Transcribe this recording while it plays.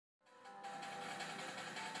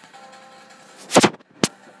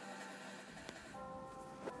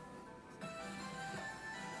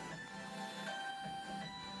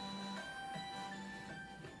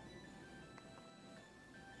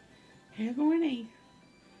Good morning.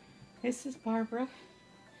 This is Barbara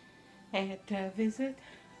at Visit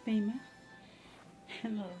FEMA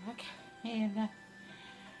in Little Rock, and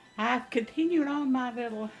I've continued on my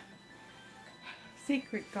little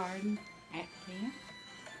secret garden again.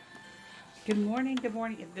 Good morning, good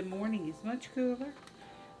morning. The morning is much cooler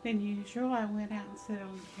than usual. I went out and sat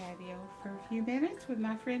on the patio for a few minutes with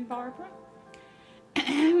my friend Barbara.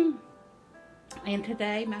 And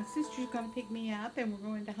today my sister's going to pick me up and we're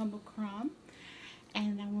going to Humble Crumb.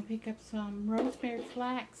 And I'm going to pick up some rosemary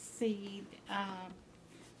flaxseed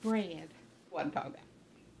bread. What I'm talking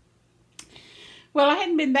about. Well, I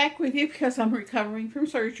hadn't been back with you because I'm recovering from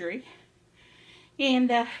surgery.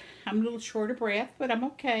 And I'm a little short of breath, but I'm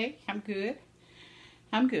okay. I'm good.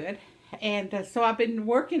 I'm good. And so I've been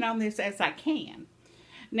working on this as I can.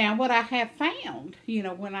 Now, what I have found, you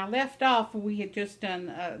know, when I left off, we had just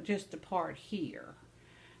done just a part here,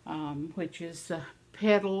 which is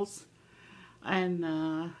petals and,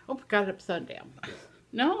 oh, I got it upside down.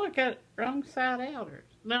 No, I got it wrong side out.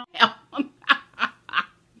 No,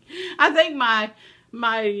 I think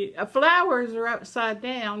my flowers are upside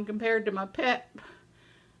down compared to my pet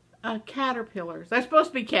caterpillars. They're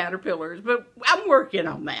supposed to be caterpillars, but I'm working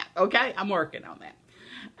on that, okay? I'm working on that.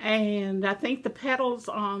 And I think the petals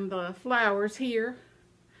on the flowers here,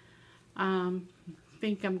 I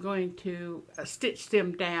think I'm going to stitch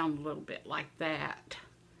them down a little bit like that.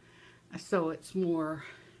 So it's more,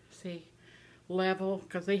 see, level.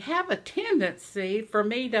 Because they have a tendency for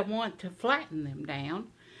me to want to flatten them down.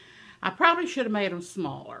 I probably should have made them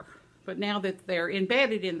smaller. But now that they're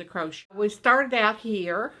embedded in the crochet. We started out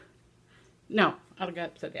here. No, I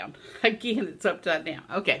got upside down. Again, it's upside down.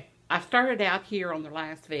 Okay. I started out here on the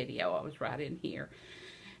last video. I was right in here.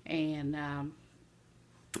 And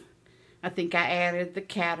I think I added the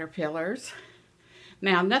caterpillars.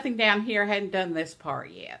 Now, nothing down here. I hadn't done this part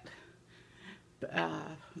yet.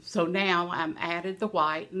 So now I'm added the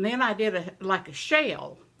white. And then I did like a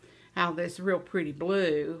shell out of this real pretty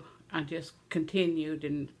blue. I just continued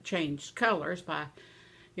and changed colors by,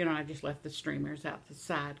 you know, I just left the streamers out the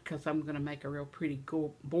side because I'm going to make a real pretty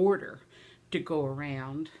border to go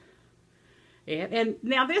around it. And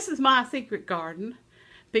now this is my secret garden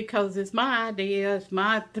because it's my idea, it's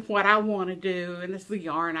what I want to do, and it's the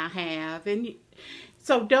yarn I have. And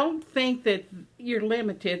so don't think that you're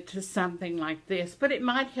limited to something like this, but it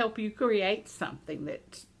might help you create something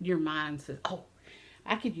that your mind says, oh,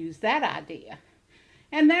 I could use that idea.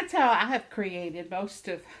 And that's how I have created most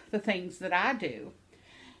of the things that I do.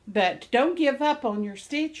 But don't give up on your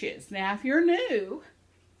stitches. Now, if you're new,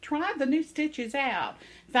 try the new stitches out.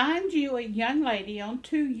 Find you a young lady on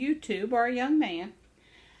YouTube or a young man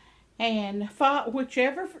and follow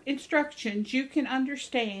whichever instructions you can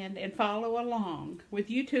understand and follow along. With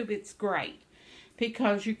YouTube, it's great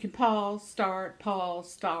because you can pause, start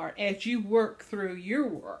as you work through your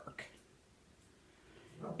work.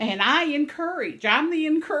 And I'm the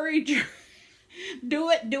encourager. Do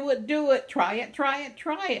it, do it, do it. Try it, try it,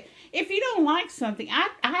 try it. If you don't like something,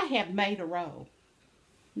 I have made a row.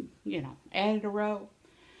 You know, added a row.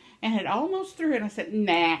 And it almost through it. And I said,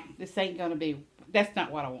 nah, this ain't going to be, that's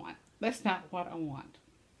not what I want. That's not what I want.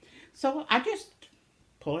 So I just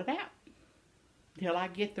pull it out till I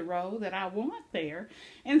get the row that I want there.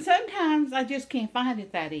 And sometimes I just can't find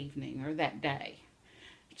it that evening or that day.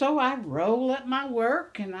 So I roll up my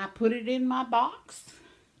work and I put it in my box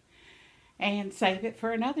and save it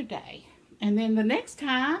for another day. And then the next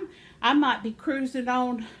time, I might be cruising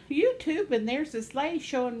on YouTube and there's this lady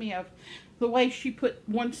showing me the way she put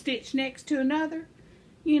one stitch next to another.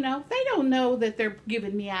 You know, they don't know that they're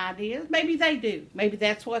giving me ideas. Maybe they do. Maybe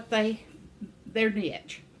that's what their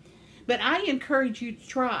niche. But I encourage you to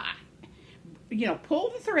try. You know, pull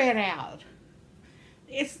the thread out.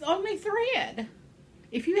 It's only thread.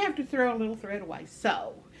 If you have to throw a little thread away,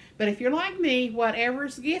 so. But if you're like me,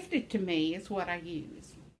 whatever's gifted to me is what I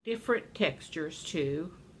use. Different textures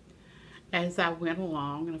too, as I went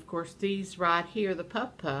along. And of course these right here, the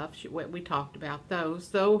puff puffs, we talked about those.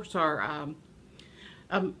 Those are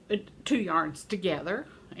two yarns together.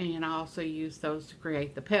 And I also use those to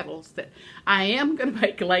create the petals that I am going to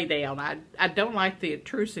make lay down. I don't like the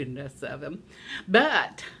intrusiveness of them.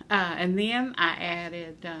 But, and then I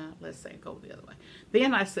added, let's say go the other way.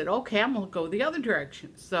 Then I said, okay, I'm going to go the other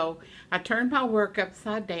direction. So I turned my work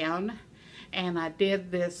upside down and I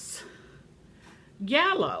did this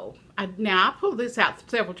yellow. Now I pulled this out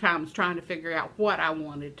several times trying to figure out what I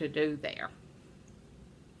wanted to do there.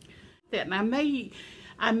 And I may,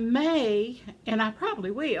 and I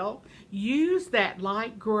probably will, use that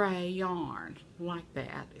light gray yarn like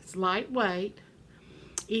that. It's lightweight,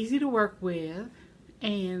 easy to work with,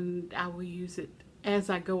 and I will use it as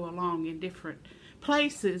I go along in different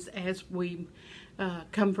places as we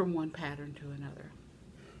come from one pattern to another.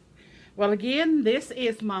 Well, again, this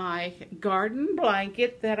is my garden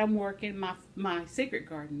blanket that I'm working, my secret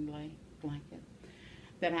garden blanket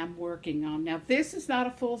that I'm working on. Now, this is not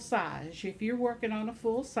a full size. If you're working on a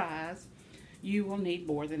full size, you will need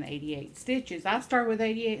more than 88 stitches. I start with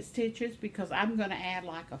 88 stitches because I'm going to add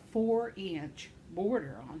like a 4-inch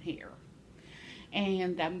border on here.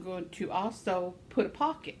 And I'm going to also put a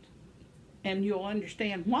pocket. And you'll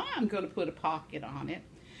understand why I'm going to put a pocket on it.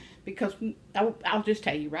 Because I'll just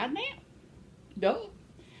tell you right now. No.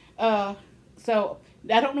 So,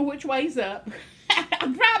 I don't know which way's up.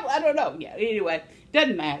 I don't know. Yeah, anyway,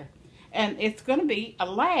 doesn't matter. And it's going to be a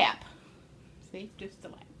lap. See, just a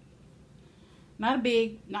lap. Not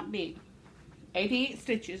big. 88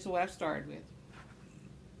 stitches is what I started with.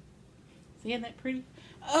 See, isn't that pretty?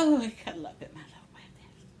 Oh, I kind of love it, my little way.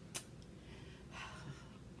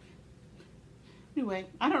 Anyway,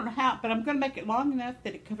 I don't know how, but I'm going to make it long enough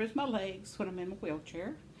that it covers my legs when I'm in my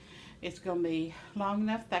wheelchair. It's going to be long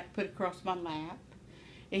enough that I can put it across my lap.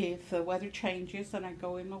 If the weather changes and I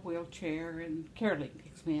go in my wheelchair and Caroline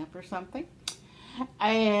picks me up or something.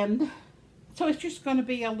 And so it's just going to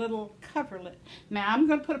be a little coverlet. Now I'm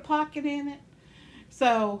going to put a pocket in it.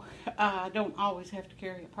 So I don't always have to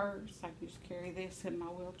carry a purse. I can just carry this in my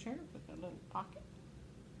wheelchair with a little pocket.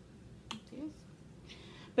 It is.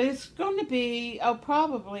 But it's going to be,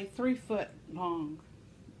 probably 3 foot long.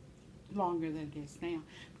 Longer than it is now.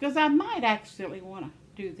 Because I might accidentally want to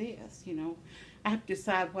do this, you know. I have to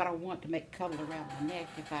decide what I want to make color around my neck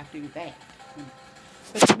if I do that.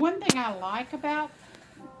 But the one thing I like about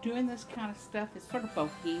doing this kind of stuff is sort of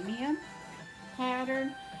Bohemian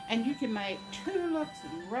pattern. And you can make tulips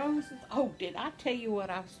and roses. Oh, did I tell you what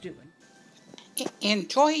I was doing?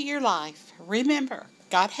 Enjoy your life. Remember,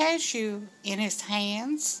 God has you in His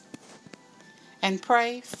hands. And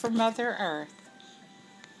pray for Mother Earth.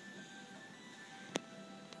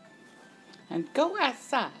 And go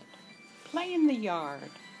outside. Play in the yard.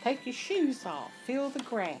 Take your shoes off. Feel the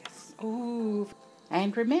grass. Ooh.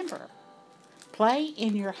 And remember, play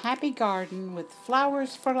in your happy garden with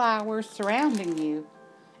flowers for flowers surrounding you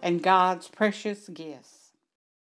and God's precious gifts.